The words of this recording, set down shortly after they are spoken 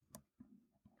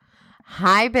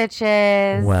Hi,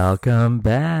 bitches. Welcome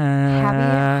back.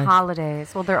 Happy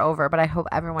holidays. Well, they're over, but I hope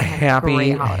everyone had a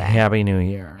great holiday. Happy New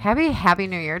Year. Happy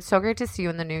New Year. It's so great to see you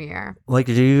in the new year. Like,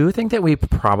 do you think that we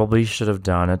probably should have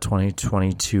done a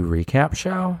 2022 recap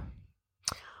show?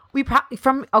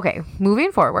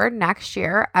 Moving forward, next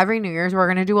year, every New Year's, we're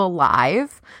going to do a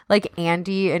live, like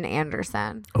Andy and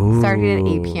Anderson, starting at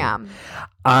 8 p.m.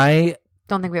 I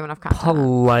don't think we have enough content.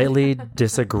 Politely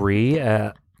disagree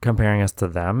at comparing us to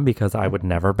them because I would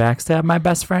never backstab my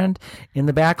best friend in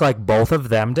the back like both of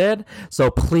them did. So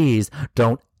please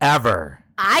don't ever.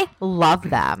 I love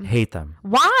them. Hate them.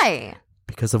 Why?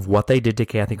 Because of what they did to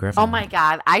Kathy Griffin. Oh my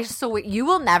God. You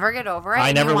will never get over it.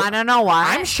 I never want to know why?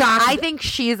 I'm shocked. I think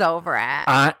she's over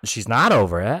it. She's not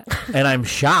over it. And I'm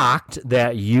shocked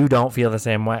that you don't feel the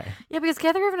same way. Yeah, because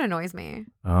Kathy Griffin annoys me.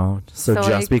 Oh, so just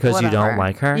like, because whatever. You don't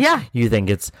like her? Yeah. You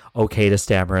think it's okay to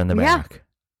stab her in the back?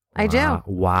 I do.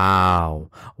 Wow.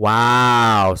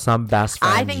 Some best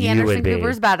friend I think Anderson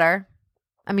Cooper's better.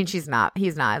 I mean, he's not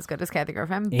as good as Kathy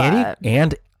Griffin. But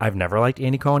and I've never liked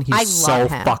Andy Cohen. He's so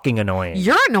fucking annoying.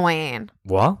 You're annoying.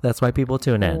 Well, that's why people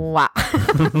tune in. Wow.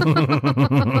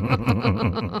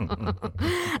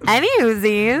 Any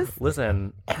Uzis.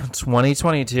 Listen,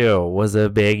 2022 was a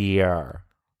big year.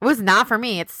 It was not for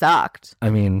me. It sucked. I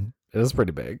mean, it was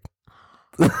pretty big.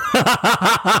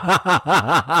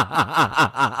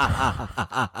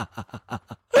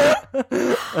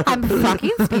 I'm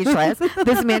fucking speechless.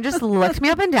 This man just looked me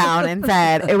up and down and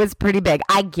said it was pretty big.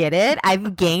 I get it.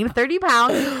 I've gained 30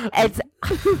 pounds.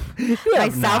 My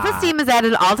self-esteem is at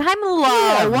an all-time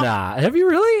low. Have you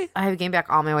really? I've gained back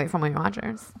all my weight from Weight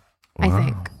Watchers. Wow. I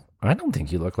think. I don't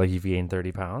think you look like you've gained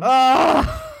 30 pounds.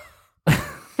 Oh.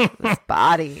 This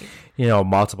body. You know,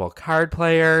 multiple card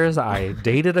players. I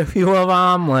dated a few of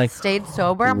them. Like, stayed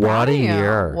sober. What a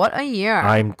year. What a year.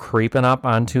 I'm creeping up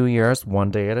on 2 years, one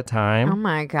day at a time. Oh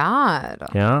my God.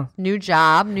 Yeah. New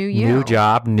job, new you. New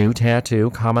job, new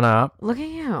tattoo coming up. Look at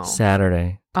you.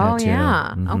 Saturday. Tattoo. Oh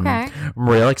yeah. Mm-hmm. Okay. I'm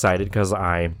real excited because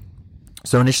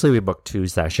so initially we booked 2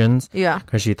 sessions. Yeah.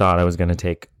 Because she thought I was going to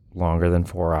take longer than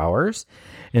 4 hours.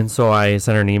 And so I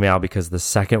sent her an email because the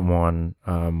second one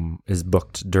is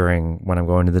booked during when I'm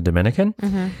going to the Dominican.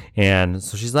 Mm-hmm. And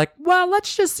so she's like, well,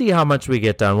 let's just see how much we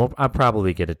get done. I'll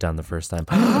probably get it done the first time.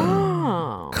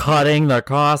 Cutting the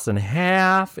cost in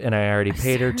half. And I already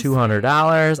paid her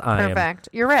 $200. Perfect.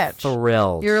 You're rich.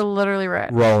 Thrilled. You're literally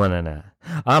rich. Rolling in it.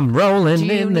 I'm rolling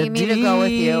in the deep. Do you need me to go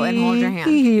with you and hold your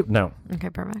hand? No. Okay,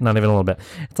 perfect. Not even a little bit.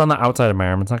 It's on the outside of my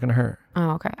arm. It's not going to hurt. Oh,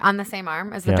 okay. On the same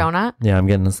arm as the donut? Yeah, I'm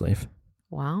getting the sleeve.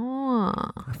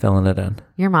 Wow. Filling it in.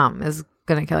 Your mom is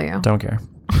going to kill you. Don't care.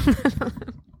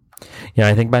 Yeah,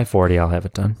 I think by 40 I'll have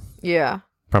it done. Yeah.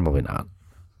 Probably not.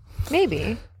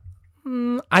 Maybe.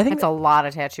 I think it's a lot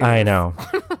of tattoos. I know.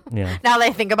 Yeah. Now that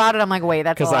I think about it, I'm like, wait,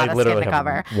 that's a lot of skin to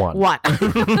cover. One.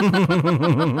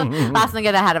 Let's not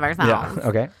get ahead of ourselves. Yeah.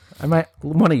 Okay. I might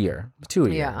 1 a year, 2 a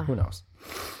year. Yeah. Who knows?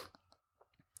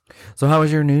 So how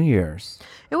was your New Year's?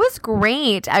 It was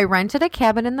great. I rented a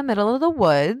cabin in the middle of the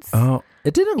woods. Oh,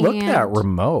 it didn't look that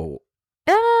remote.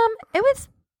 It was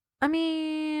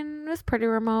pretty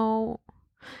remote.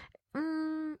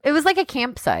 It was like a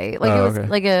campsite. Like it was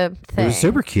like a thing. It was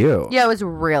super cute. Yeah, it was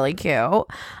really cute.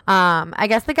 I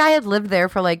guess the guy had lived there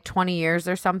for like 20 years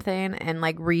or something and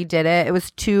like redid it. It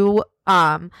was 2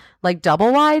 like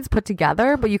double wides put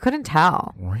together, but you couldn't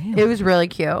tell. Really? It was really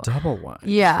cute. Double wide.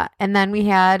 Yeah. And then me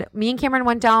and Cameron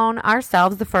went down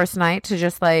ourselves the first night to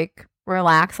just like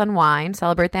relax, unwind,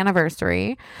 celebrate the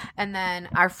anniversary. And then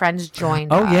our friends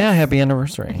joined us. Oh, yeah. Happy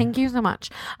anniversary. Thank you so much.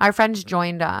 Our friends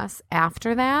joined us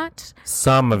after that.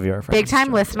 Some of your friends. Big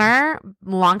time listener,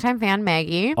 longtime fan,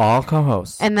 Maggie. All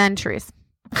co-hosts. And then Therese.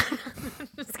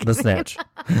 The snitch.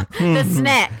 The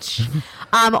snitch.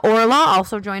 Orla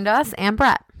also joined us and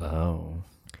Brett. Oh.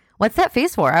 What's that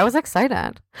face for? I was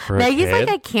excited. For Maggie's like,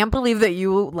 I can't believe that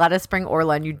you let us bring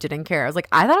Orla and you didn't care. I was like,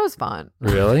 I thought it was fun.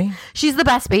 Really? She's the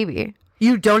best baby.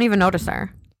 You don't even notice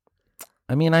her.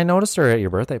 I mean, I noticed her at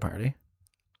your birthday party.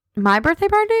 My birthday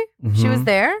party? Mm-hmm. She was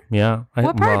there? Yeah.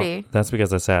 What party? Well, that's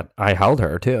because I held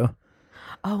her too.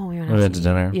 Oh, we went to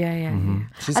dinner. Yeah. Mm-hmm.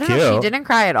 She's I don't cute. know. She didn't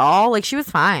cry at all. Like, she was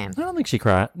fine. I don't think she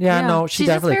cried. Yeah. No, she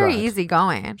definitely cried. She's just very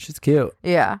easygoing. She's cute.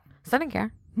 Yeah. So I didn't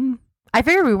care. I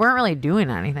figured we weren't really doing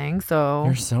anything, so.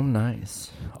 You're so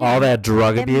nice. Yeah. All that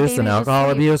drug abuse and alcohol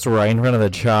abuse right in front of the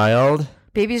child.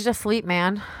 Baby's just sleep,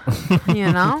 man.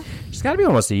 You know? She's got to be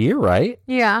almost a year, right?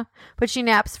 Yeah. But she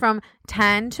naps from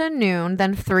 10 to noon,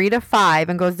 then 3 to 5,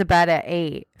 and goes to bed at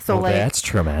 8. So, like. That's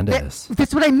tremendous.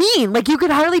 That's what I mean. Like, you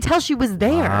could hardly tell she was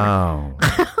there. Wow.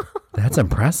 That's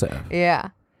impressive. Yeah.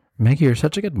 Maggie, you're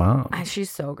such a good mom. She's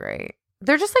so great.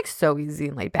 they're just like so easy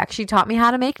and laid back. She taught me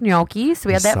how to make gnocchi, so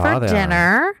we had that saw for that.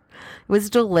 dinner. It was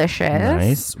delicious.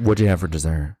 Nice. What'd you have for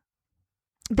dessert?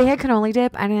 They had cannoli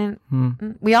dip. I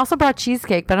didn't. We also brought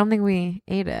cheesecake, but I don't think we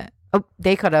ate it. Oh,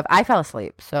 they could have. I fell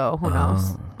asleep, so who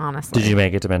knows? Honestly, Did you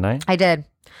make it to midnight? I did.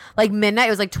 Like midnight.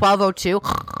 It was like 12:02.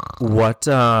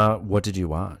 What did you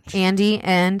watch? Andy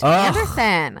and Ugh.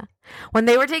 Anderson, when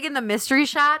they were taking the mystery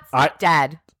shots,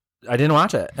 dead. I didn't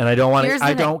watch it, and I don't want Here's to.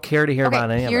 the I don't care to hear about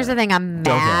any of it. Here's the thing. I'm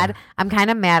Don't mad. care. I'm kind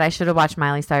of mad. I should have watched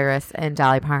Miley Cyrus and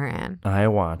Dolly Parton. I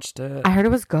watched it. I heard it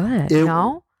was good.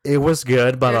 No, It was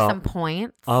good, but there's some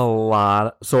points. a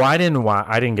lot. So I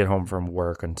didn't get home from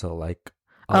work until like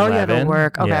 11. Oh, you had to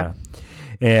work. Okay. Yeah.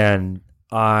 And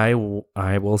I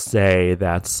will say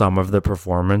that some of the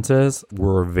performances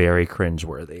were very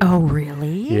cringeworthy. Oh,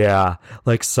 really? Yeah,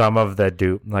 like some of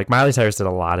the like Miley Cyrus did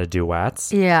a lot of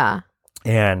duets. Yeah.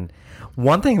 And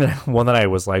one that I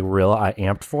was like I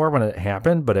amped for when it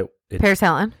happened, but it Paris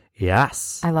Hilton.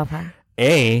 yes. I love her.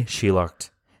 She looked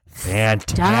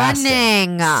fantastic.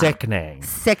 Stunning.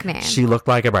 Sickening. She looked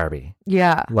like a Barbie.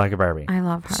 Yeah. Like a Barbie. I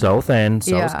love her. So thin,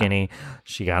 so Yeah. skinny.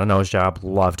 She got a nose job.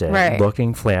 Loved it. Right.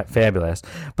 Looking fabulous.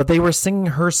 But they were singing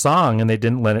her song and they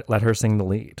didn't let her sing the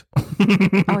lead.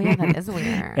 Oh, yeah, that is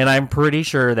weird. And I'm pretty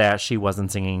sure that she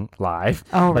wasn't singing live.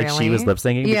 Oh, like really? she was lip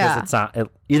syncing Yeah. because it's not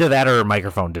either that or her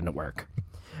microphone didn't work.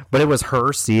 But it was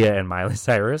her, Sia, and Miley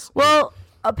Cyrus. Well,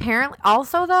 apparently,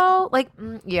 also though, like,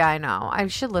 yeah, I know. I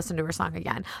should listen to her song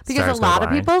again because Stars a lot Go of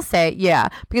Blind. people say,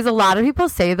 because a lot of people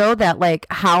say though that like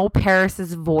how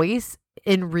Paris's voice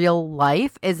in real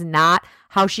life is not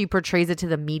how she portrays it to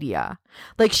the media.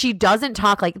 Like she doesn't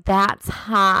talk like that's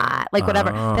hot, like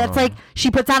whatever. Oh. That's like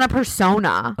she puts on a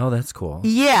persona. Oh, that's cool.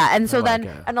 Yeah, and so I like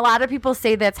then, it. and a lot of people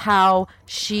say that's how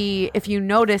she, if you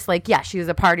notice, like, yeah, she was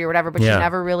a party or whatever, but Yeah. she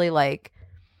never really like,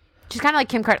 she's kind of like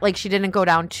Kim Kardashian, like she didn't go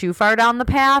down too far down the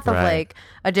path of Right. like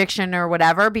addiction or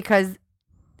whatever because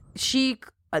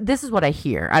this is what I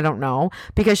hear. I don't know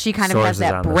because she kind of has Sources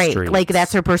that on the break. streets. Like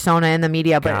that's her persona in the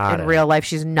media, but Got in it. real life,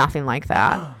 she's nothing like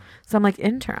that. So I'm like,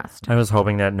 interesting. I was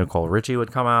hoping that Nicole Richie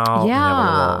would come out. Yeah. And have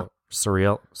a little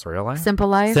surreal life? Simple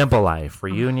Life. Simple Life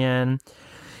reunion.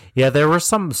 Yeah, there were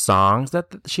some songs that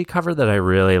she covered that I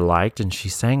really liked, and she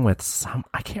sang with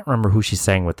I can't remember who she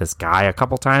sang with, this guy a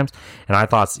couple times, and I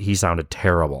thought he sounded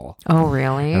terrible. Oh,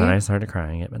 really? And then I started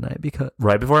crying at midnight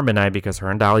right before midnight because her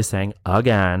and Dolly sang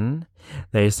again.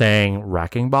 They sang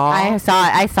Wrecking Ball. I saw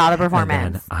the and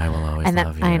performance. then I Will Always And then-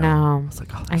 Love You. I know. I was like,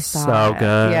 oh, I that's saw so it.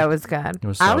 good. Yeah, it was good. It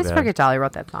was I so always good. forget Dolly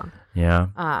wrote that song. Yeah.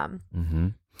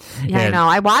 Yeah, I And know.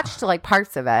 I watched like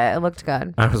parts of it. It looked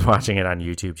good. I was watching it on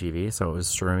YouTube TV, so it was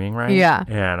streaming, right? Yeah.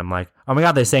 And I'm like, oh my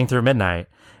God, they sang through midnight.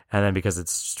 And then because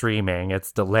it's streaming,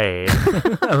 it's delayed.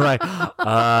 I'm like,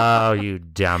 oh, you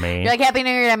dummy. You're like, Happy New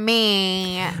Year to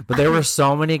me. But there were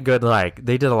so many good, like,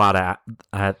 they did a lot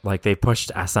of, like, they pushed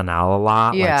SNL a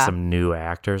lot, like Yeah. some new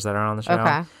actors that are on the show.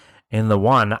 Okay. And the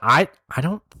one, I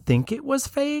don't think it was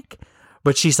fake,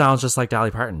 but she sounds just like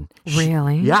Dolly Parton.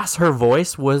 Really? Yes, her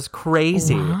voice was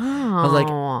crazy. Wow. I was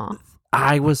like,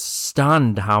 I was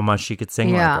stunned how much she could sing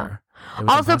Yeah. like her. It was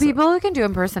Also, impressive. people who can do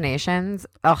impersonations,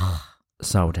 ugh,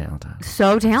 So talented.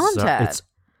 so talented. So, it's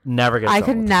never gets I old.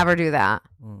 could never do that.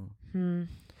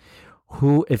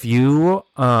 Who, if you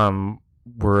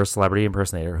were a celebrity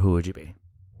impersonator, who would you be?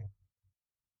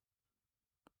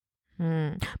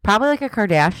 Probably like a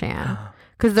Kardashian.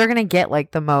 Because they're going to get like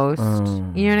the most.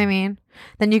 You know what I mean?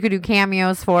 Then you could do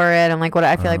cameos for it. And like what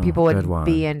I feel like people good would one.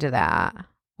 be into that.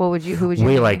 Who would you Wait,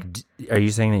 be? like, are you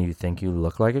saying that you think you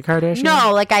look like a Kardashian?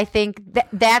 No, like I think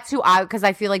that's who because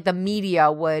I feel like the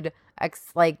media would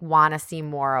like want to see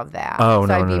more of that. Oh, so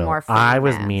no, I'd no, be no. more I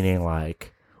was famous. meaning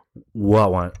like,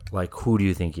 what one? Like, who do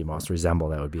you think you most resemble?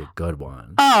 That would be a good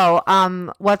one.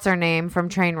 Oh, what's her name from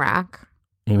Trainwreck?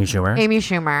 Amy Schumer? Amy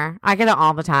Schumer. I get it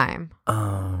all the time.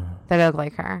 That I look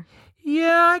like her.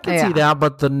 Yeah, I can Yeah. see that,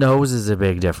 but the nose is a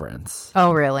big difference.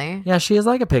 Oh, really? Yeah, she has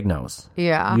like a pig nose.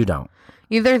 Yeah. You don't.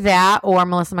 Either that or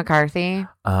Melissa McCarthy.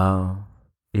 Oh,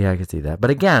 yeah, I could see that. But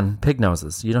again, pig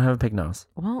noses. You don't have a pig nose.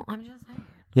 Well, I'm just saying.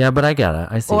 Yeah, but I get it.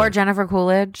 I see Or it. Jennifer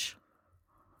Coolidge.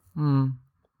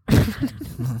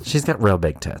 She's got real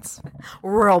big tits.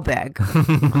 Real big.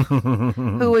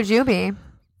 Who would you be?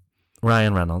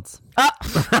 Ryan Reynolds. I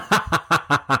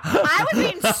was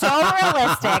being so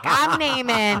realistic. I'm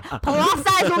naming plus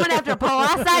size woman after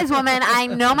plus size woman. I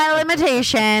know my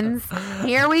limitations.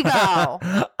 Here we go.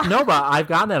 No, but I've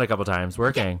gotten that a couple times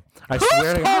working. I swear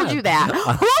Who's to told God. you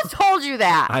that? Who's told you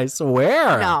that? I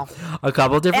swear. No. A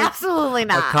couple different. Absolutely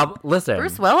not. Listen.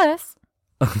 Bruce Willis.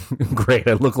 Great.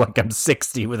 I look like I'm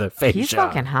 60 with a face He's shot.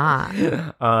 fucking hot.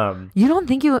 You don't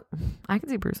think you? I can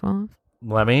see Bruce Willis.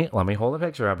 Let me hold a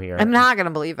picture up here. I'm not going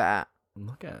to believe it.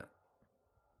 Look at it.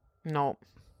 No.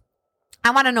 I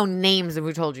want to know names of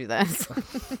who told you this.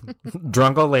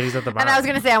 Drunk old ladies at the bar. And I was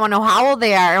going to say, I want to know how old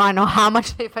they are. I want to know how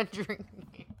much they've been drinking.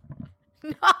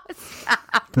 No,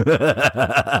 stop.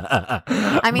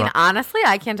 I mean, honestly,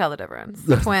 I can't tell the difference.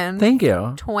 Twins. Thank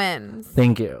you. Twins.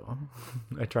 Thank you.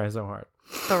 I try so hard.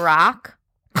 The Rock.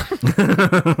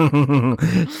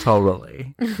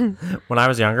 Totally. When I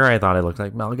was younger, I thought I looked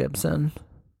like Mel Gibson.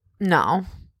 No.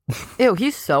 Ew,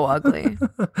 he's so ugly.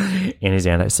 And he's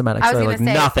anti-Semitic, so I look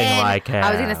nothing like him.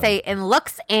 I was going to say in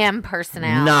looks and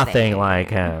personality. Nothing like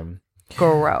him.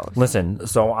 Gross. Listen,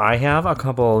 so I have a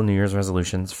couple New Year's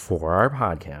resolutions for our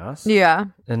podcast. Yeah.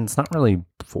 And it's not really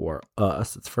for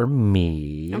us. It's for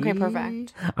me. Okay,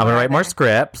 perfect. I'm going to write more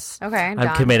scripts. Okay, I'm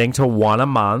done. committing to one a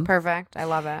month. Perfect. I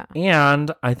love it.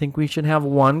 And I think we should have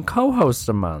one co-host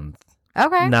a month.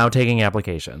 Okay. Now taking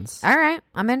applications. All right.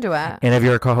 I'm into it. And if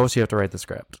you're a co-host, you have to write the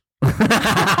script.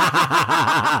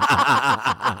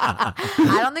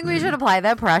 I don't think we should apply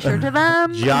that pressure to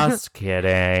them. Just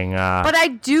kidding. But I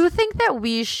do think that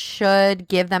we should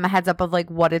give them a heads up of like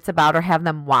what it's about or have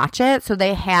them watch it so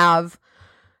they have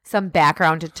some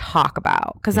background to talk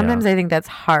about. Because sometimes I think that's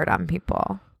hard on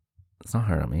people. It's not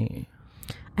hard on me.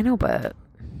 I know, but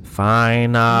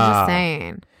fine. I'm just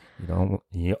saying.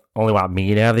 You only want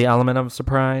me to have the element of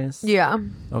surprise? Yeah.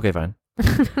 Okay, fine.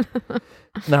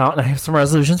 Now, I have some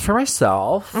resolutions for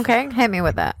myself. Okay, hit me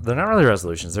with that. They're not really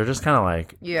resolutions. They're just kind of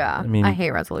like, yeah. I mean, I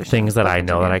hate resolutions. Things that I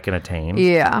know that I can attain.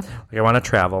 Yeah. Like I want to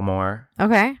travel more.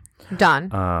 Okay, done.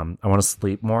 I want to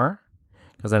sleep more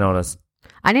because I noticed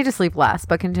I need to sleep less,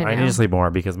 but continue. I need to sleep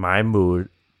more because my mood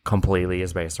completely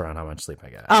is based around how much sleep I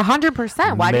get.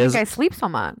 100%. Why do you guys sleep so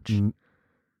much?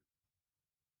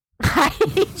 I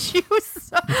hate you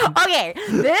so. Okay,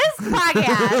 this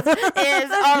podcast is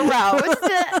a roast,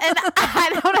 and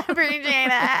I don't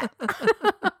appreciate it.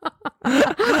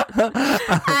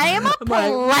 I am a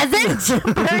pleasant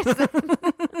person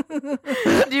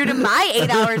due to my 8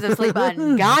 hours of sleep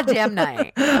on goddamn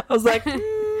night. I was like,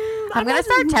 I'm gonna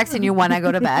start texting you when I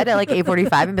go to bed at like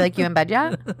 8:45 and be like, "You in bed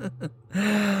yet?"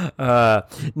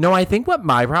 No, I think what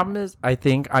my problem is, I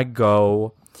think I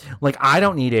go. Like, I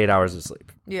don't need 8 hours of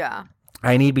sleep. Yeah.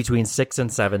 I need between 6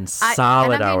 and 7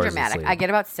 solid hours of sleep. I get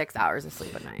about 6 hours of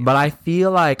sleep at night. But I feel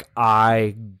like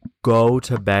I go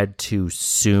to bed too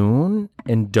soon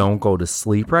and don't go to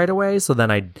sleep right away. So then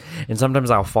and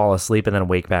sometimes I'll fall asleep and then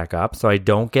wake back up. So I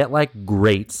don't get like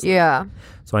great sleep. Yeah.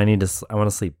 So I want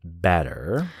to sleep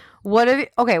better.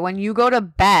 Okay, when you go to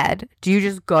bed, do you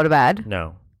just go to bed?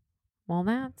 No. Well,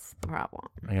 that's the problem.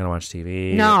 I gotta watch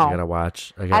TV. No. I gotta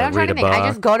don't try read a anything. book. I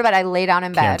just go to bed. I lay down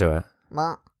in bed. Can't do it.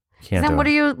 Well, Can't then do what it.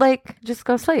 do you like? Just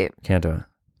go sleep. Can't do it.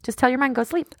 Just tell your mind, go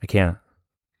sleep. I can't.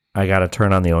 I gotta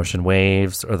turn on the ocean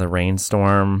waves or the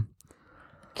rainstorm.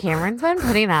 Cameron's been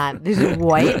putting on this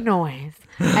white noise.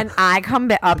 And I come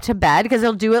up to bed because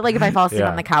he'll do it like if I fall asleep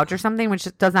on the couch or something, which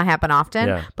does not happen often.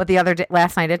 Yeah. But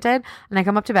last night it did. And I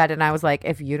come up to bed and I was like,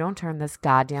 if you don't turn this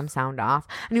goddamn sound off.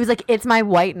 And he was like, it's my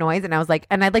white noise. And I was like,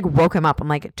 and I like woke him up. I'm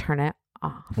like, turn it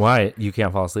off. Why? You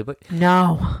can't fall asleep?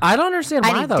 No. I don't understand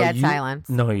why I need though. dead silence.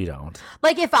 No, you don't.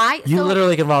 Like if You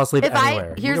literally can fall asleep if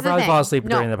anywhere. Here's you can the probably thing. fall asleep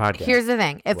No, during the podcast. Here's the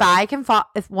thing.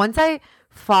 Once I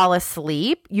fall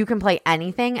asleep, you can play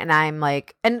anything and I'm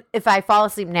like, and if I fall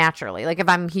asleep naturally, like if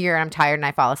I'm here and I'm tired and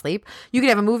I fall asleep, you could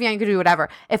have a movie on, you could do whatever.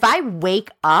 If I wake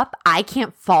up, I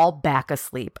can't fall back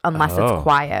asleep unless it's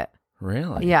quiet.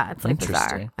 Really? Yeah, it's like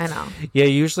interesting. bizarre. I know. Yeah,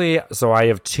 usually, so I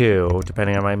have two,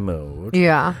 depending on my mood.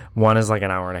 Yeah. One is like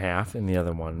an hour and a half, and the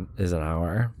other one is an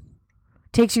hour.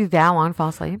 Takes you that long to fall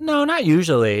asleep? No, not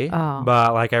usually. Oh.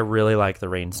 But like, I really like the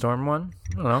rainstorm one.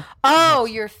 I don't know. Oh,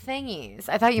 your thingies.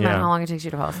 I thought you meant how long it takes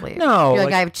you to fall asleep. No. You're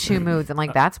like I have two moods. I'm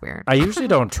like, that's weird. I usually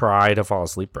don't try to fall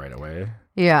asleep right away.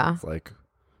 Yeah. It's like,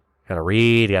 gotta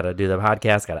read, gotta do the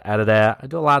podcast, gotta edit it. I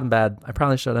do a lot in bed. I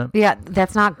probably shouldn't. Yeah,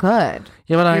 that's not good.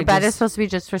 Yeah, but Your bed is supposed to be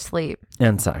just for sleep.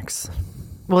 And sex.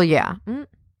 Well, yeah.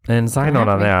 And side note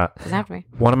on that, Doesn't have to be.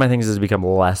 one of my things is to become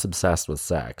less obsessed with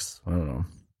sex. I don't know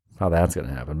how that's going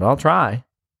to happen, but I'll try.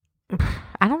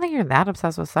 I don't think you're that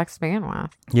obsessed with sex to begin with.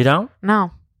 You don't?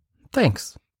 No.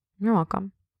 Thanks. You're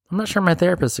welcome. I'm not sure my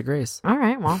therapist agrees. All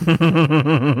right, well.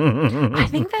 I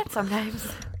think that sometimes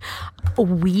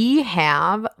we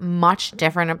have much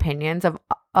different opinions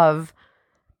of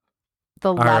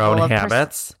the Our level own of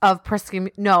habits.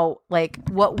 like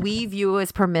what we view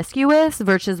as promiscuous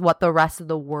versus what the rest of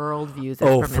the world views as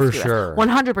Oh, promiscuous. for sure.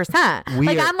 100%. We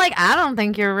Like are- I'm like, I don't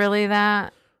think you're really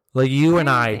that. Like you and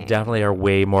I Crazy. definitely are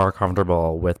way more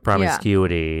comfortable with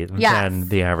promiscuity Yes. than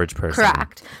the average person.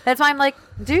 Correct. That's why I'm like,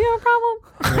 do you have a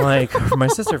problem? Like for my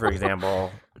sister, for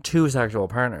example, 2 sexual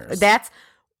partners. That's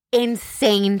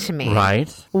insane to me.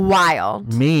 right.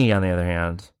 Wild. Me, on the other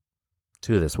hand,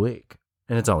 2 this week,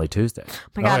 and it's only Tuesday. Oh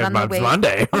my God, on the it's way-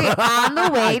 Monday. Okay, on the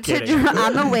way to Kidding. Kidding.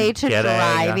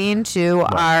 driving to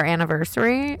our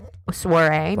anniversary soiree,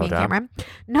 me and Blowjob? Cameron.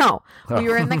 No, we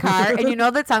were in the car, and you know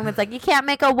that song that's like, "You can't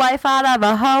make a wife out of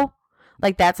a hoe."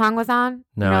 Like that song was on.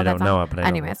 No, You know I that don't song? know it, but I know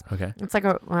Anyways, it. Okay. it's like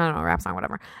a I don't know rap song,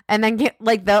 whatever. And then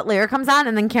like the lyric comes on,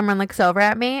 and then Cameron looks over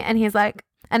at me, and he's like.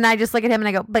 And I just look at him and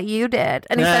I go, "But you did."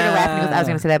 And he started laughing. He goes, "I was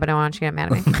going to say that, but I don't want you to get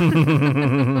mad at me."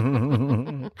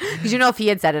 Because you know, if he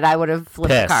had said it, I would have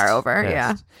flipped the car over. Pissed.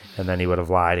 Yeah, And then he would have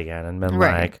lied again and been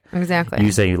right. like, Exactly.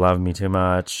 "You say you love me too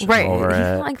much." I'm Right. over He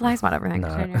it. like lies about everything.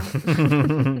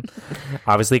 No.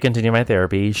 Obviously, continue my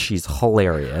therapy. She's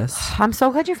hilarious. I'm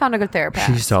so glad you found a good therapist.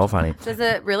 She's so funny. Does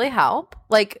it really help?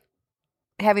 Like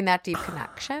having that deep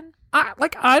connection?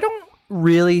 I don't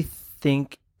really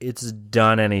think it's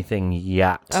done anything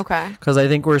yet. Okay. Because I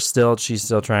think she's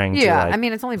still trying to Yeah. like, I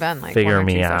mean, it's only been like figure 1 or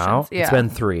 2 me sessions. out. Yeah. It's been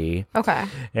 3. Okay.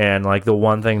 And like the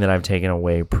one thing that I've taken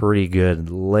away pretty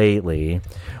good lately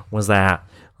was that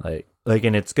like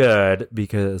and it's good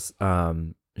because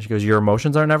she goes, your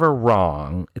emotions are never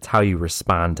wrong. It's how you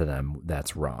respond to them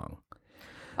that's wrong.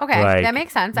 Okay. Like, that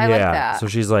makes sense. I like that. So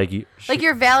she's like like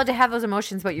you're valid to have those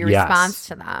emotions, but your Yes. response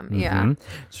to them. Yeah. Mhm.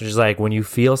 So she's like, when you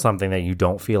feel something that you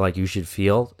don't feel like you should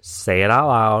feel, say it out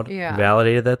loud. Yeah.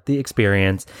 Validate that the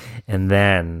experience, and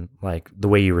then like the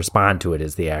way you respond to it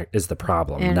is the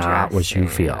problem, not what you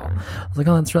feel. I was like,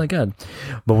 oh, that's really good.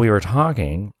 But we were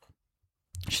talking.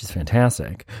 She's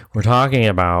fantastic. We're talking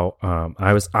about.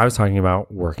 I was talking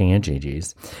about working at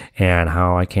Gigi's and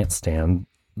how I can't stand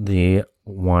the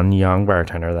one young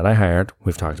bartender that I hired.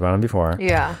 We've talked about him before.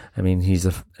 Yeah. I mean, I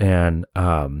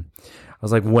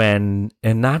was like, and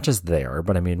not just there,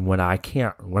 but I mean, when I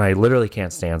literally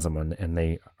can't stand someone and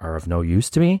they are of no use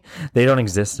to me, they don't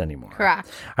exist anymore. Correct.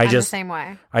 I'm the same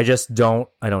way. I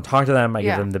don't talk to them. I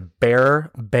give them the bare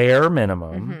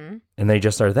minimum and they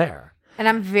just are there. And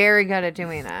I'm very good at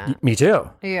doing that. Me too.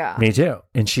 Yeah. Me too.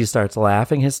 And she starts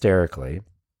laughing hysterically.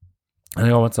 And I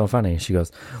go, what's so funny? She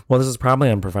goes, well, this is probably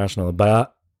unprofessional,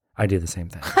 but I do the same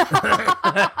thing.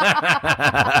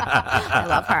 I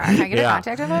love her. Can I get a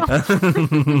contact info?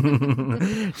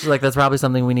 She's like, that's probably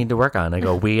something we need to work on. I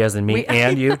go, we as in me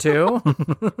and you too?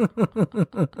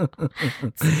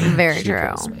 Very She true.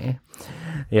 kills me.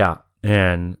 Yeah.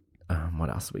 And what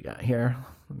else we got here?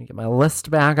 Let me get my list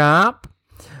back up.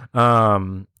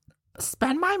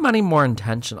 Spend my money more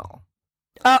intentional.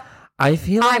 I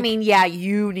feel like, I mean, yeah,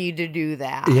 you need to do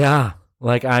that. yeah,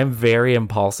 like I'm very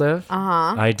impulsive.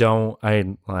 Uh-huh. I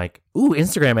like, ooh,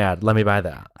 Instagram ad. Let me buy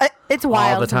that. It's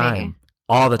wild all the to me. time.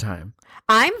 All the time.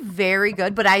 I'm very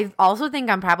good, but I also think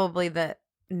I'm probably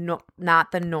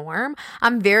not the norm.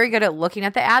 I'm very good at looking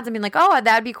at the ads and being like, oh,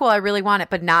 that'd be cool. I really want it,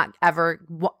 but not ever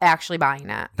actually buying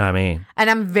it. Not me. And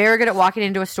I'm very good at walking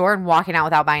into a store and walking out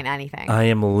without buying anything. I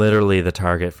am literally the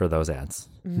target for those ads.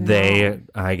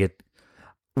 I get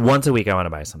once a week. I want to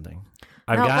buy something.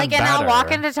 I've gotten and better. I'll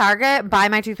walk into Target, buy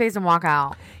my toothpaste, and walk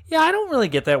out. Yeah, I don't really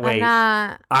get that way.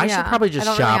 I should probably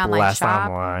just shop less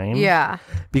online. Yeah.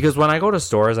 Because when I go to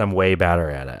stores, I'm way better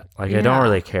at it. Like, I don't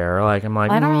really care. Like, I'm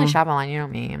like, I don't really shop online. You know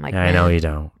me. I'm like, I know you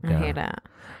don't. I hate it.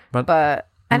 But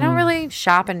I don't really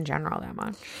shop in general that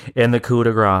much. in the coup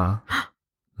de grace,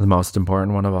 the most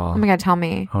important one of all, Oh my God, tell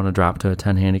me. I want to drop to a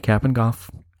 10 handicap in golf.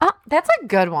 Oh, that's a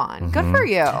good one. Good for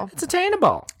you. It's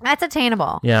attainable. That's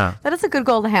attainable. Yeah. That is a good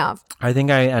goal to have. I think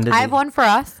I have one for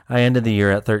us. I ended the year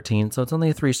at 13, so it's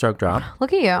only a 3-stroke drop.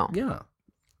 Look at you. Yeah.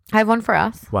 I have one for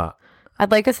us. What?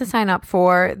 I'd like us to sign up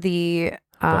for the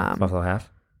Buffalo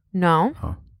Half? No.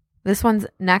 Oh. This one's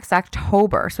next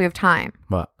October, so we have time.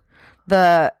 What?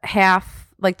 The half,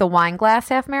 like the wine glass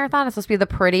half marathon, is supposed to be the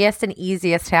prettiest and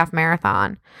easiest half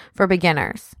marathon for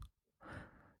beginners.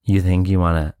 You think you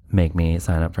want to make me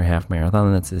sign up for half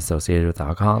marathon that's associated with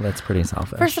alcohol? That's pretty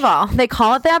selfish. First of all, they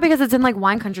call it that because it's in like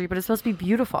wine country, but it's supposed to be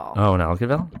beautiful. Oh, in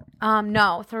Ellicottville?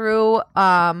 No, through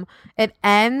it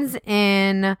ends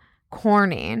in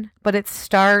Corning, but it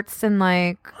starts in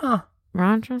like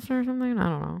Rochester or something. I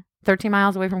don't know. 13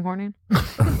 miles away from Corning.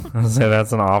 So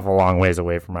that's an awful long ways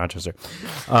away from Rochester.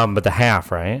 But the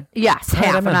half, right? Yes, All right,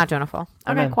 half. I'm I'm in. not doing a full.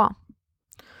 I'm Okay, in. cool.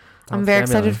 I'm Sounds very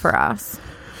excited fabulous. for us.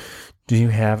 Do you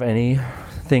have any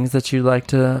things that you'd like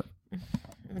to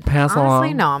pass Honestly,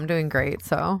 along? no, I'm doing great.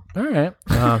 So, All right.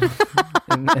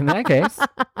 In that case,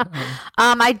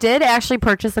 I did actually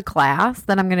purchase a class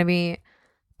that I'm going to be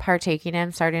partaking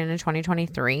in starting in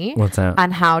 2023. What's that?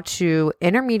 On how to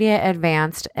intermediate,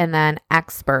 advanced, and then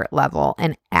expert level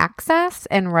and access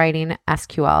and writing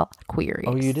SQL queries.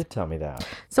 Oh, you did tell me that.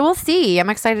 So we'll see. I'm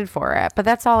excited for it. But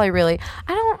that's all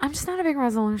I'm just not a big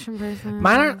resolution person.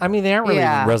 Mine aren't, I mean, they aren't really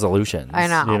Yeah. resolutions. I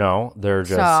know. You know, they're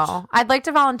just. So I'd like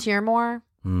to volunteer more.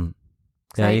 Mm.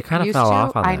 'Cause Yeah, I you kind of used fell to.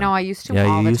 off on that. I know. I used to Yeah,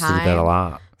 all you the used to time. do that a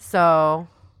lot. So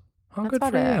Oh, that's good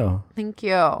about for it. you. Thank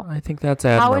you. I think that's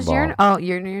admirable. How was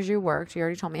your New Year's? You worked. You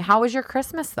already told me. How was your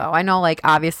Christmas though? I know, like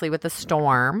obviously with the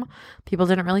storm, people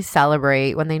didn't really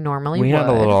celebrate when they normally We would. had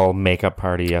a little makeup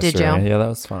party yesterday. you? Yeah, that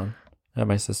was fun. At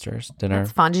my sister's dinner.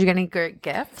 That's fun. Did you get any good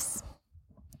gifts?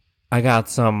 I got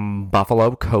some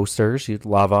buffalo coasters. You'd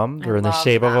love them. They're in the love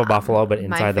shape of a them. buffalo, but My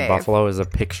inside the fave. buffalo is a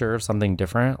picture of something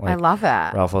different. I love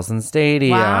it. Ralph Wilson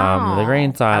Stadium, Wow. the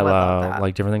grain I would love silo, that.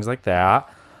 like different things like that.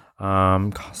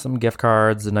 Some gift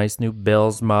cards, a nice new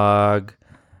Bills mug.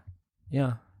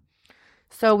 Yeah.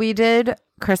 So we did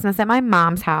Christmas at my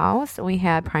mom's house. We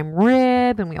had prime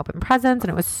rib and we opened presents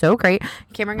and it was so great.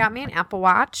 Cameron got me an Apple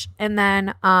Watch and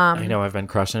then I know I've been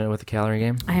crushing it with the calorie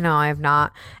game. I know I have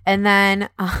not. And then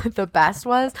the best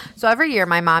was, so every year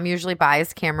my mom usually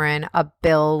buys Cameron a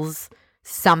Bills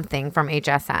something from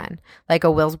HSN, like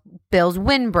a Bills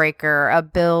windbreaker, a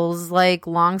Bills like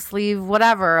long sleeve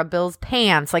whatever, a Bills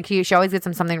pants. Like she always gets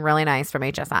him something really nice from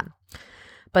HSN.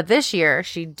 But this year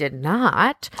she did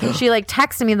not. She like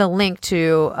texted me the link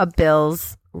to a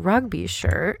Bills rugby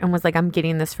shirt and was like, I'm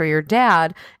getting this for your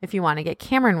dad if you want to get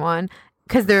Cameron one,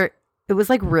 because it was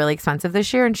like really expensive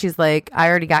this year. And she's like, I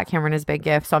already got Cameron his big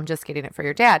gift, so I'm just getting it for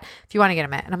your dad if you want to get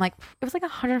him it. And I'm like, it was like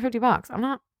 $150. I'm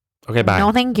not. Okay, bye.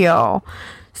 No, thank you.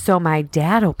 So my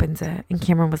dad opens it and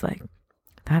Cameron was like,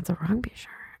 that's a rugby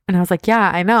shirt. And I was like,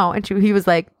 yeah, I know. And he was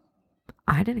like,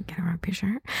 I didn't get a rugby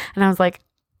shirt. And I was like,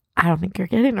 I don't think you're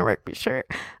getting a rugby shirt.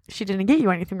 She didn't get you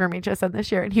anything from HSN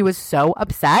this year. And he was so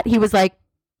upset. He was like,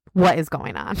 what is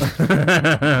going on?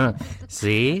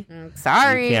 See?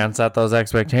 Sorry. You can't set those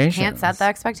expectations. Can't set the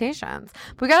expectations.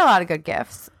 But we got a lot of good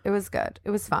gifts. It was good.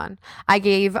 It was fun. I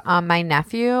gave my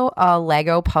nephew a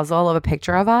Lego puzzle of a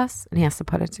picture of us, and he has to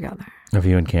put it together. Of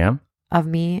you and Cam? Of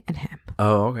me and him.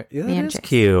 Oh, okay. Yeah, Me and that is Chase.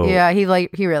 cute. Yeah, he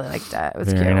really liked it. It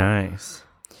was Very cute. nice.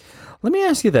 Let me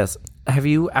ask you this. Have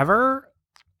you ever,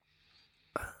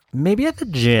 maybe at the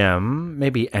gym,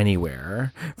 maybe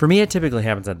anywhere, for me it typically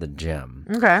happens at the gym.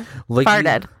 Okay. Like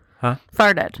Farted. Huh?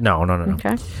 Farted. No.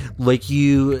 Okay. Like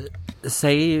you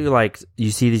say, like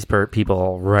you see these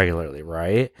people regularly,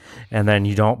 right? And then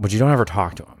you don't ever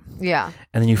talk to them. Yeah.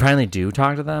 And then you finally do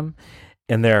talk to them,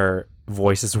 and their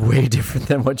voice is way different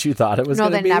than what you thought it was No,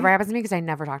 going to that be. never happens to me because I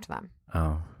never talk to them.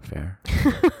 Oh, fair. It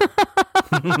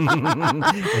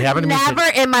happened to me. Never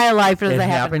in my life does It that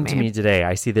happen happened to me today.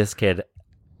 I see this kid,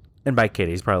 and by kid,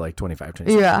 he's probably like 25,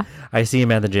 26. Yeah. I see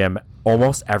him at the gym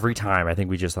almost every time. I think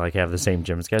we just like have the same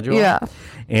gym schedule. Yeah.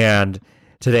 And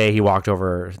today he walked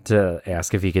over to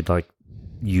ask if he could like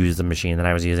use the machine that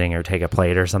I was using or take a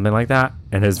plate or something like that.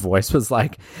 And his voice was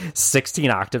like 16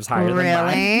 octaves higher than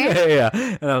mine. Really? Yeah.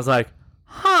 And I was like,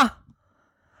 huh.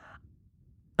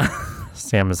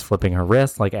 Sam is flipping her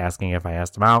wrist, like asking if I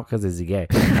asked him out because is he gay?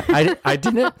 I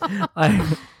didn't.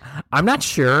 I'm not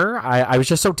sure. I was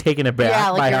just so taken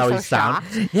aback by how he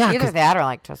sounded. Yeah, either that or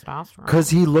like testosterone. because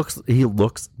he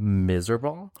looks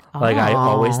miserable. Like I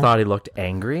always thought he looked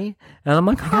angry, and I'm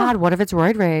like, huh. God, what if it's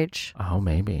roid rage? Oh,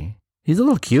 maybe he's a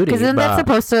little cutie. Because isn't that but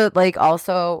supposed to like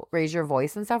also raise your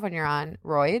voice and stuff when you're on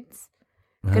roids?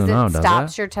 I Because don't know, it does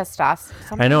stops it? your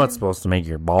testosterone. I know it's supposed to make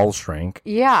your balls shrink.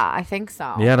 Yeah, I think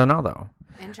so. Yeah, I don't know though.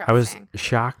 Interesting. I was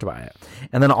shocked by it,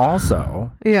 and then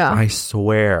also, Yeah. I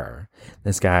swear,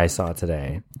 this guy I saw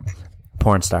today,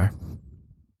 porn star.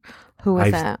 Who was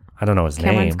that? I don't know his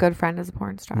Cameron's name. good friend is a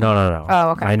porn star. No. Oh,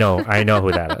 okay. I know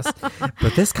who that is.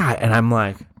 But this guy, and I'm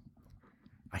like,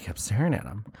 I kept staring at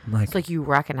him. I'm like, It's like you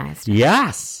recognized him.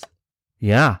 yes,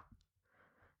 yeah.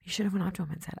 You should have went up to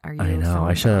him and said, "Are you?" I know.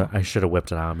 I should have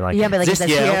whipped it out. And be like, Yeah, but like, is is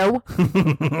this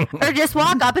this you? Or just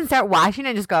walk up and start watching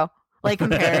and just go like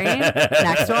comparing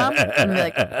next to him and be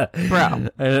like, "Bro."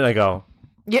 And then I go,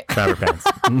 Yeah. Crabber pants.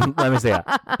 Let me see it.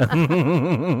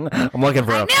 I'm looking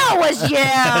for I a. knew it was you.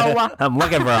 I'm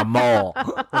looking for a mole.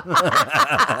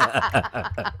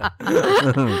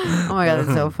 Oh my god,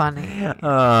 that's so funny.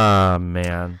 Oh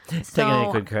man, taking So-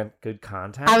 any good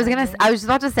content. I was just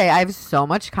about to say I have so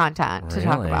much content to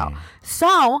talk Really? about.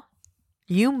 So,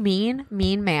 you mean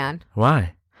man,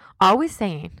 Why? always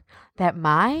saying that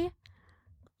my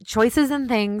choices and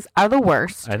things are the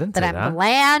worst. I didn't that say I'm that.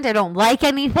 bland. I don't like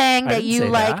anything that didn't you say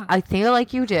like. that. I feel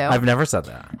like you do. I've never said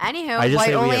that. I Anywho, just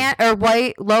say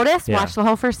White Lotus. Yeah. Watched the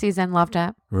whole first season. Loved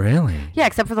it. Really? Yeah,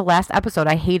 except for the last episode.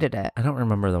 I hated it. I don't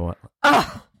remember the one.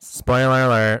 Ugh. Spoiler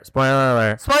alert. Spoiler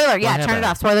alert. Spoiler. Yeah, What turn it happened?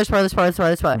 off.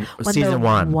 Spoiler. When Season the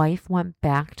 1. wife went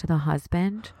back to the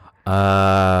husband.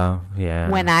 Yeah.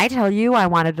 When I tell you I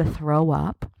wanted to throw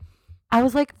up, I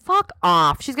was like, fuck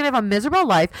off. She's going to have a miserable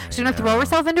life. She's going to throw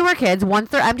herself into her kids. Once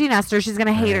they're empty nesters, she's going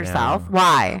to hate herself.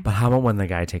 Why? But how about when the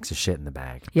guy takes a shit in the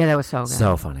bag? Yeah, that was so good.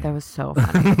 So funny. That was so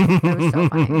funny. That was so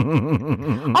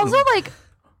funny. Also, like,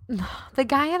 the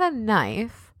guy had a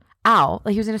knife out.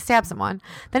 Like, he was going to stab someone.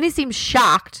 Then he seemed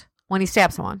shocked when he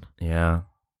stabbed someone. Yeah.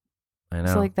 I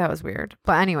know. So, like, that was weird.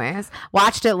 But anyways,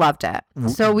 watched it, loved it.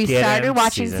 So we Get started in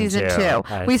watching season season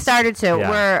 2. We started to.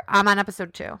 Yeah. I'm on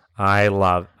episode 2. I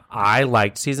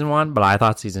liked season 1, but I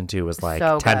thought season 2 was like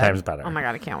So 10 good. times better. Oh my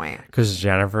God, I can't wait. Because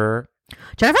Jennifer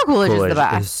Coolidge is the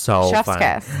best. is so Chef's funny.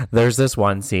 kiss. There's this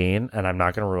one scene, and I'm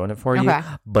not going to ruin it for you, Okay.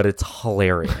 but it's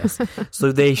hilarious.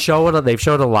 So they've showed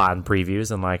a lot in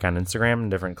previews and like on Instagram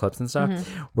and different clips and stuff,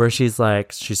 Mm-hmm. where she's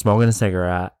smoking a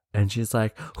cigarette. And she's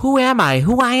like, "Who am I?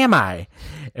 Who am I?"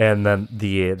 And then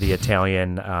the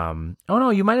Italian, oh no,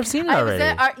 you might have seen it already.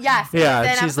 Yes. Yeah,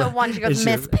 Then she's episode like- 1, she goes, she-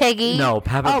 Miss Piggy. No,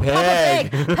 Peppa Peppa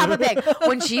Pig. Pig. Peppa Pig.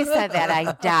 When she said that,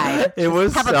 I died. It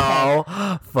was Peppa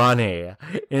so funny.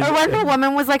 And- Or when the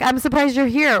woman was like, I'm surprised you're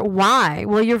here. Why?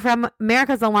 Well, you're from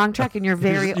America's a long trek and you're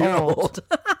very You're old.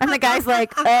 And the guy's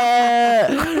like,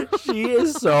 She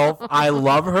is so. I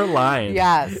love her line.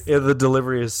 Yes. Yeah, the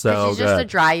delivery is so she's just a good.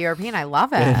 dry European. I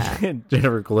love it. And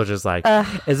Jennifer Coolidge is like,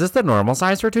 "Is this the normal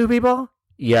size for 2 people?"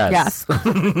 Yes. Yes.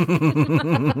 She's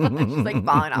like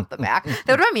falling off the back. That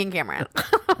would have been me and Cameron.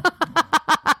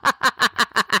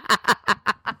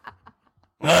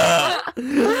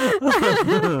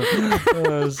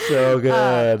 Oh, so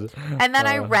good. And then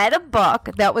I read a book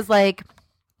that was like,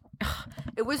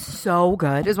 it was so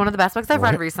good. It was one of the best books I've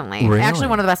read recently. Really? Actually,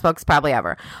 one of the best books probably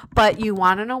ever. But you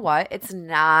want to know what?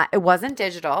 It wasn't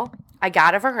digital. I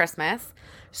got it for Christmas.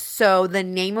 So the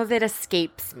name of it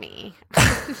escapes me.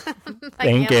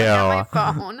 Thank you. On my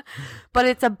phone. But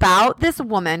it's about this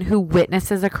woman who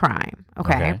witnesses a crime.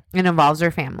 Okay. It involves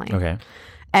her family. Okay.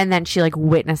 And then she like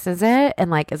witnesses it and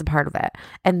like is a part of it.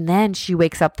 And then she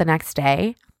wakes up the next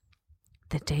day,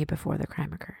 the day before the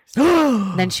crime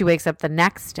occurs. Then she wakes up the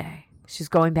next day. She's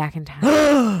going back in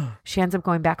time. She ends up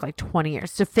going back like 20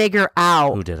 years to figure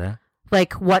out Who did it?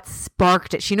 like what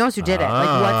sparked it. She knows who did it.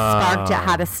 Like what sparked it,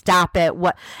 how to stop it,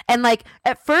 what. And like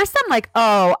at first I'm like,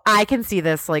 oh, I can see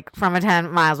this like from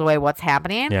 10 miles away what's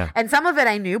happening. Yeah. And some of it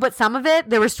I knew, but some of it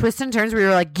there was twists and turns where you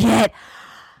were like, get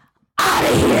out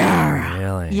of here.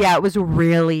 Really? Yeah, it was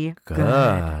really good.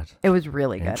 Good. It was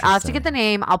really good. I'll have to get the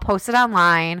name. I'll post it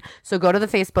online. So go to the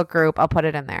Facebook group. I'll put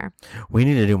it in there. We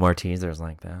need to do more teasers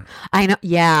like that. I know.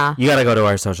 Yeah. You got to go to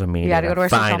our social media. You got to go to our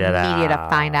social find it media to out.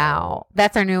 find out.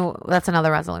 That's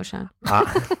another resolution.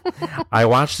 I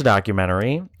watched the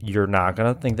documentary. You're not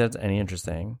going to think that's any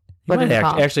interesting. What You is might it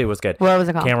called? Actually, it was good. What was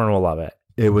it called? Cameron will love it.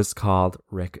 It was called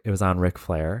Rick. It was on Ric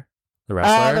Flair, the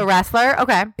wrestler. Oh, the wrestler?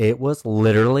 Okay. It was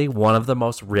literally one of the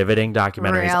most riveting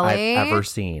documentaries Really? I've ever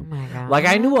seen. Oh my God. Like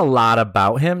I knew a lot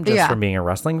about him just Yeah. from being a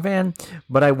wrestling fan,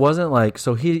 but I wasn't like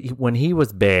so when he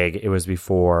was big, it was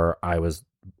before I was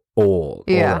old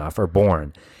enough or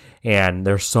born. And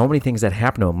there's so many things that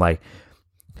happened to him. Like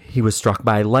he was struck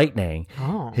by lightning.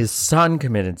 Oh. His son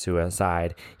committed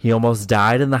suicide. He almost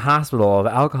died in the hospital of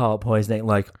alcohol poisoning.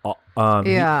 Like,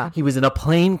 he was in a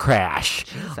plane crash.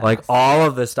 Like all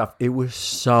of this stuff. It was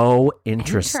so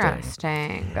interesting.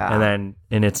 And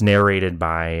it's narrated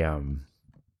by,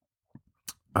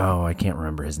 I can't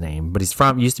remember his name, but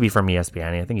used to be from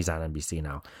ESPN. I think he's on NBC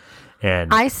now.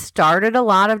 And I started a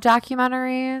lot of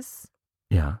documentaries.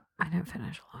 yeah, I didn't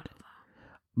finish a lot of them.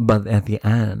 but at the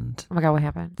end, Oh my God, what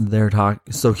happened? they're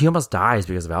talking. So he almost dies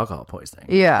because of alcohol poisoning.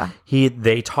 Yeah.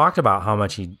 They talked about how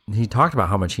much he talked about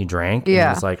how much he drank. And Yeah.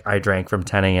 he was like, I drank from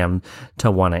 10 a.m.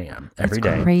 to 1 a.m. every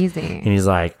day. Crazy. And he's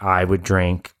like, I would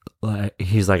drink. And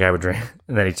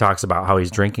then he talks about how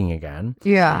he's drinking again.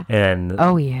 Yeah. And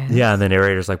Oh, yeah. yeah. And the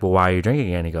narrator's like, well, why are you drinking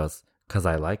again? He goes, because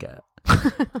I like it.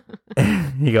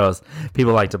 He goes,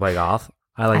 people like to play golf.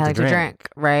 I like to drink.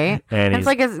 Right? And It's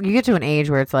like you get to an age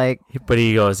where it's like, but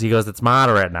he goes, it's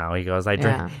moderate now. He goes, I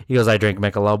drink. Yeah. He goes, I drink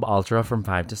Michelob Ultra from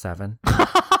 5 to 7.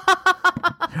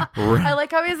 I like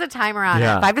how he has a timer on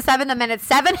Yeah. it. 5 to 7 the minute,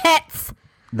 7 hits.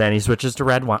 Then he switches to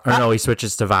red wine. Or no, he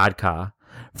switches to vodka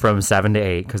from 7 to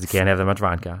 8 because he can't have that much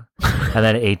vodka. And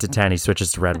then 8 to 10, he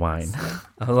switches to red wine.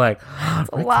 I was like, That's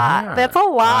a lot. That's a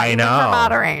lot. I know. For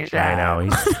moderation. I know.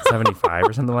 He's 75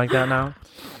 or something like that now.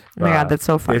 Oh my God, that's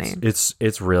so funny.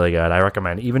 It's really good. I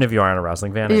recommend, even if you aren't a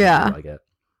wrestling fan, I think you'll like it.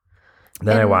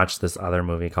 Then I watched this other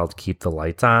movie called Keep the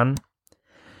Lights On.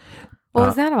 What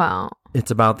was that about?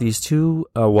 It's about these two.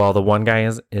 The one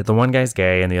guy's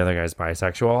gay and the other guy's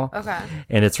bisexual. Okay.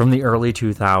 And it's from the early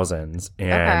 2000s,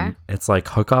 and it's like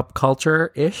hookup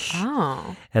culture ish.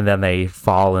 Oh. And then they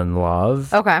fall in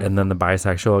love. Okay. And then the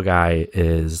bisexual guy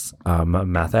is a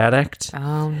meth addict.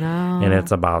 Oh no. And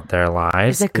it's about their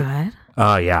lives. Is it good?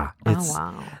 Oh yeah. Oh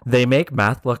wow. They make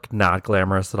meth look not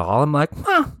glamorous at all. I'm like,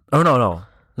 huh. Oh no,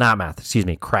 not meth. Excuse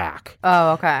me, crack.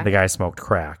 Oh okay. The guy smoked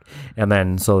crack, and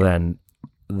then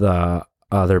the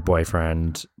other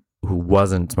boyfriend who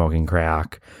wasn't smoking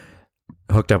crack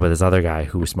hooked up with this other guy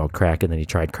who smoked crack, and then he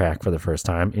tried crack for the first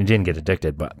time and didn't get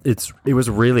addicted, but it was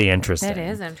really interesting. It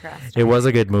is interesting. It was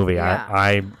a good movie. Yeah.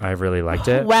 I really liked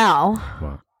it. Well,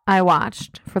 What? I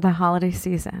watched for the holiday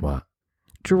season. What?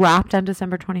 Dropped on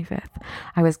December 25th.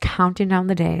 I was counting down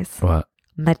the days. What?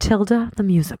 Matilda the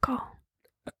musical.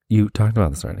 You talked about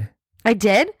this already I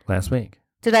did? last week.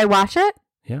 Did I watch it?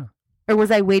 Yeah. Or was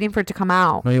I waiting for it to come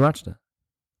out? No, you watched it.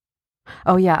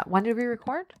 Oh yeah. When did we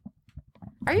record?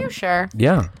 Are you sure?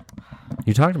 Yeah.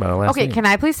 You talked about it last week. Okay, can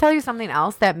I please tell you something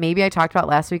else that maybe I talked about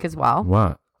last week as well?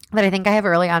 What? That I think I have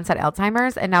early onset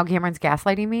Alzheimer's, and now Cameron's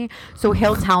gaslighting me. So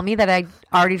he'll tell me that I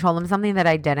already told him something that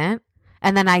I didn't,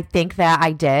 and then I think that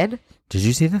I did. Did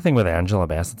you see the thing with Angela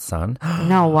Bassett's son?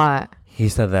 No, what? He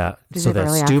said that. Is so it that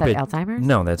early stupid onset Alzheimer's?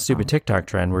 No, that stupid TikTok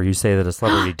trend where you say that a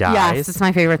celebrity dies. Yes, it's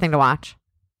my favorite thing to watch.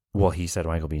 Well, he said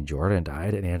Michael B. Jordan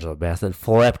died, and Angela Bassett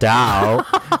flipped out.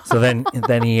 So then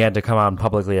he had to come out and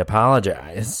publicly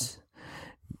apologize.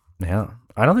 Yeah,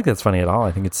 I don't think that's funny at all.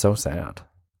 I think it's so sad.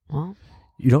 Well,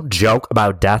 You don't joke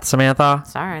about death, Samantha.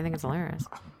 sorry, I think it's hilarious.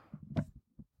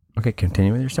 Okay,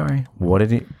 continue with your story. What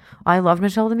did he? I loved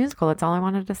Matilda the musical. That's all I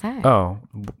wanted to say. Oh,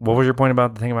 what was your point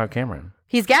about the thing about Cameron?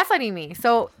 He's gaslighting me.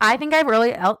 So I think I have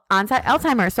early onset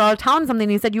Alzheimer's. So I'll tell him something.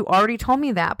 He said, you already told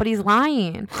me that, but he's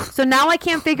lying. So now I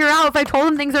can't figure out if I told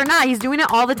him things or not. He's doing it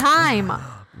all the time.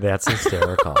 That's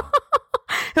hysterical.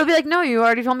 He'll be like, no, you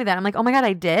already told me that. I'm like, oh my God,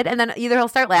 I did. And then either he'll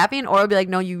start laughing or he'll be like,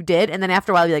 no, you did. And then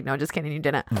after a while, he'll be like, no, just kidding, you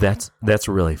didn't. That's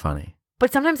really funny.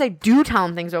 But sometimes I do tell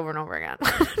him things over and over again.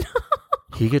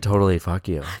 He could totally fuck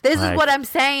you. This is what I'm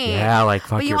saying. Yeah, like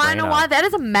fuck But you your want to brain know out. what? That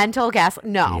is a mental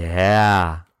No.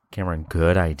 Yeah. Cameron,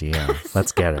 good idea.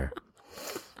 Let's get her.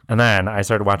 And then I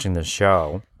started watching this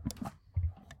show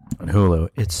on Hulu.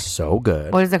 It's so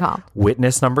good. What is it called?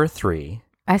 Witness Number 3.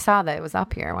 I saw that it was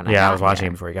up here when I Yeah, got I was watching it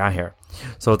here. before he got here.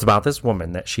 So it's about this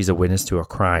woman that she's a witness to a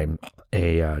crime.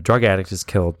 A drug addict is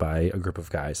killed by a group of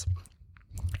guys.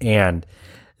 And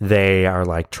they are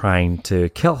like trying to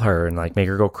kill her and like make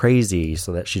her go crazy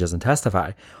so that she doesn't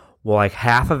testify. Well, like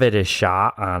half of it is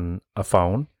shot on a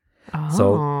phone. Oh.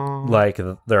 So like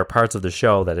there are parts of the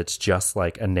show that it's just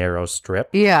like a narrow strip.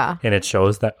 Yeah. And it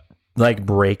shows that like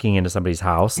breaking into somebody's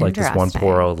house, like this one Interesting.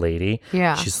 poor old lady.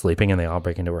 Yeah. She's sleeping and they all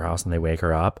break into her house and they wake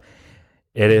her up.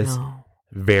 It is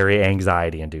very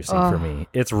anxiety inducing for me.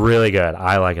 It's really good.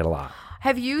 I like it a lot.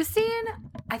 Have you seen,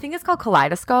 I think it's called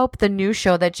Kaleidoscope, the new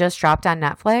show that just dropped on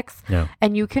Netflix? No.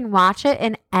 And you can watch it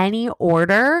in any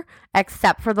order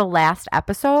except for the last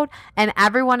episode. And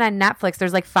everyone on Netflix,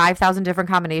 there's like 5,000 different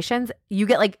combinations. You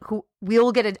get like,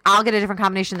 I'll get a different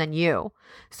combination than you.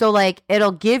 So like,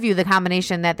 it'll give you the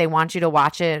combination that they want you to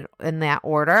watch it in that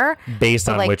order. Based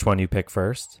on like- which one you pick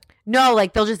first? No,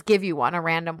 like they'll just give you one, a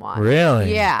random one.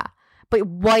 Really? Yeah. But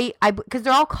white, because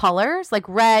they're all colors, like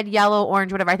red, yellow,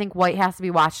 orange, whatever. I think white has to be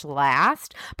watched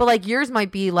last. But like yours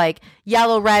might be like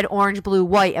yellow, red, orange, blue,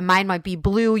 white. And mine might be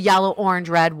blue, yellow, orange,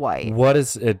 red, white. What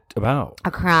is it about?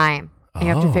 A crime. You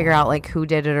have to figure out like who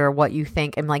did it or what you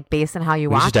think. And like based on how you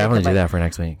We watch should definitely it. do that for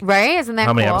next week. Right? Isn't that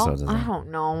How many cool? episodes is I it?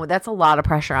 don't know. That's a lot of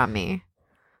pressure on me.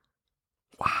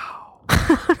 Wow.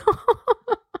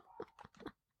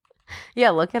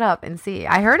 Yeah, look it up and see.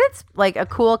 I heard it's like a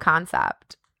cool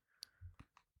concept.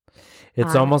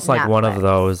 It's on almost like one of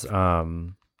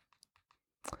Netflix.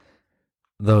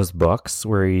 those books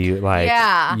where you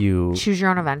like you choose your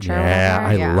own adventure. Yeah,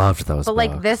 or whatever. I loved those But books.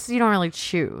 like this, you don't really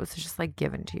choose. It's just like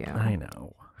given to you. I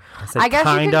know. I guess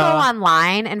you can go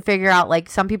online and figure out. Like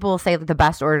some people will say like, the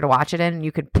best order to watch it in, and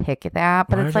you could pick that.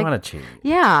 But Why it's would like, you want to cheat?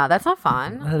 yeah, that's not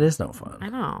fun. That is no fun. I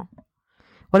know.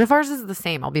 What if ours is the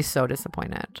same? I'll be so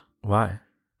disappointed. Why?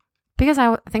 Because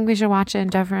I think we should watch it in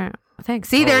different things.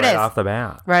 See, there it is. Off the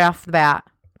bat. Right off the bat.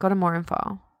 Go to more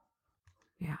info.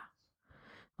 Yeah.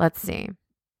 Let's see.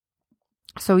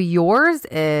 So yours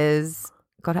is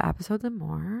go to episodes and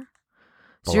more.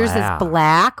 So yours is Black.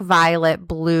 black, violet,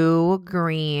 blue,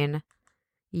 green,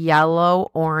 yellow,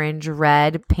 orange,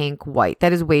 red, pink, white.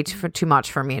 That is way too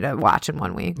much for me to watch in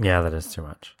 1 week. Yeah, that is too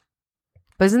much.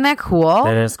 But isn't that cool?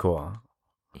 That is cool.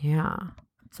 Yeah.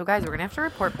 So guys, we're going to have to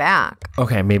report back.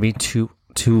 Okay, maybe two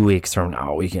weeks from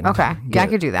now we can. Okay. Yeah, I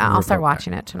could do that. I'll start report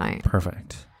watching it tonight. back.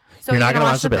 Perfect. So You're not going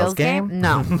to watch the Bills game?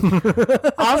 No.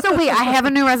 Also, wait, I have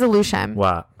a new resolution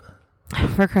What?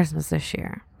 for Christmas this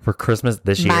year. For Christmas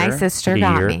this year? My sister The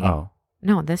got year? me. Oh.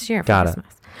 No, this year for Got it.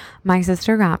 Christmas. My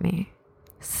sister got me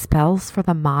spells for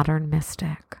the modern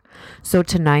mystic. So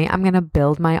tonight I'm going to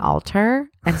build my altar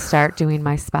and start doing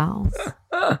my spells.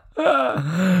 Who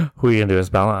are you going to do a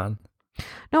spell on?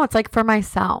 No, it's like for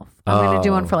myself. I'm going to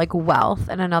do one Oh. for like wealth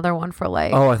and another one for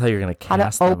like Oh, I thought you were going to how to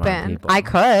cast them on open. people. I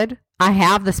could. I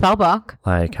have the spell book.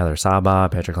 Like Heather Saba,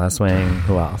 Patrick Leswing.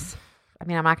 Who else? I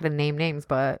mean, I'm not going to name names,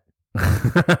 but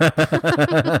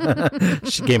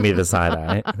She gave me the side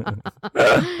eye.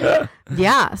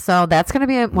 yeah. So that's going to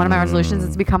be one of my resolutions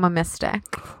is to become a mystic.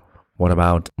 What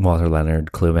about Walter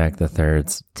Leonard Klumek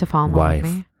III's To fall in love wife?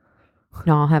 with me.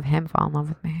 No, I'll have him fall in love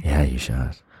with me. Yeah, you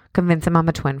should. Convince him I'm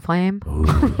a twin flame. To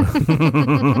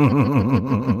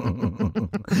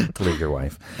leave your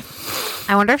wife.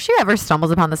 I wonder if she ever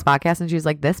stumbles upon this podcast and she's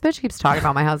like, this bitch keeps talking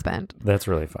about my husband. That's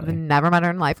really I've funny. never met her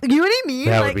in life. You know what I mean?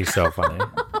 That Like- would be so funny.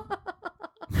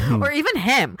 or even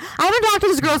him. I haven't talked to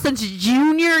this girl since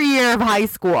junior year of high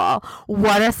school.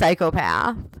 What a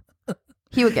psychopath.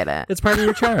 He would get it. It's part of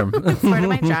your charm. It's part of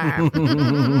my charm.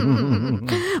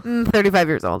 35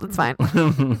 years old. It's fine. But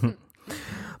on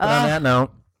that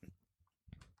note,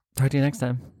 talk to you next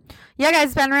time. Yeah, guys,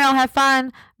 it's been real. Have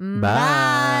fun. Bye.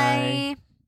 Bye.